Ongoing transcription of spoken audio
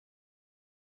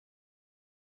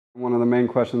One of the main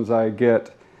questions I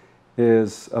get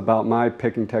is about my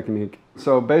picking technique.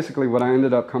 So basically what I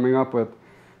ended up coming up with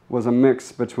was a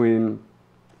mix between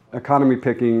economy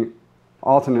picking,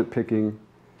 alternate picking,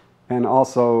 and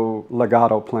also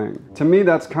legato playing. To me,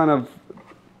 that's kind of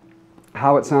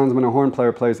how it sounds when a horn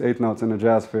player plays eighth notes in a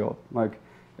jazz field. Like,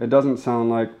 it doesn't sound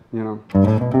like, you know,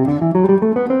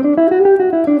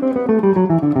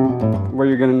 where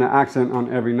you're getting an accent on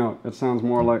every note. It sounds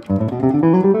more like...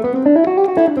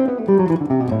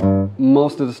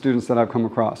 Most of the students that I've come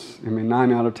across, I mean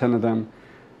 9 out of 10 of them,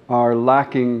 are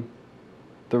lacking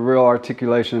the real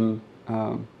articulation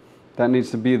that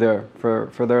needs to be there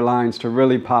for their lines to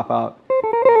really pop out.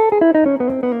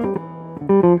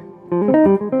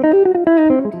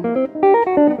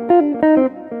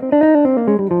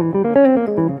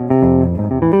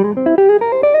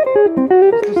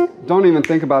 Just don't even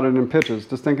think about it in pitches,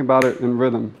 just think about it in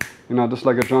rhythm, you know, just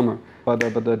like a drummer.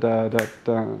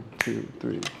 Ba-da-ba-da-da-da-da, 2,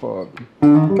 3, 4.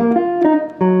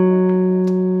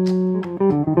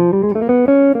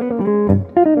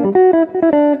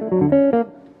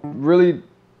 Really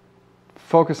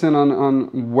focus in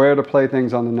on where to play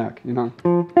things on the neck, you know.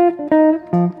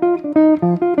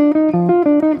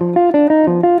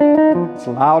 It's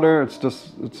louder,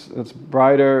 it's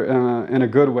brighter in a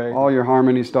good way. All your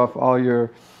harmony stuff, all your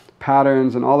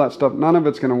patterns and all that stuff, none of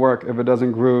it's going to work if it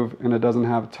doesn't groove and it doesn't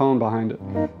have tone behind it.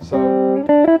 So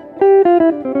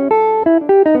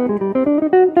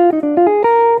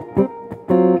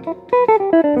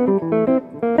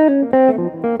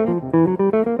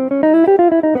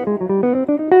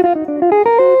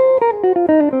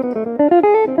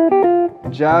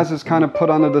jazz is kind of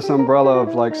put under this umbrella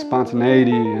of like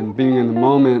spontaneity and being in the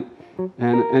moment,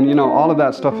 and you know, all of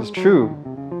that stuff is true,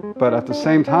 but at the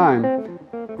same time,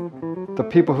 the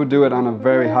people who do it on a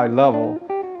very high level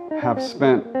have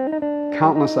spent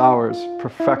countless hours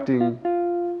perfecting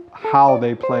how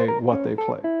they play what they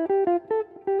play.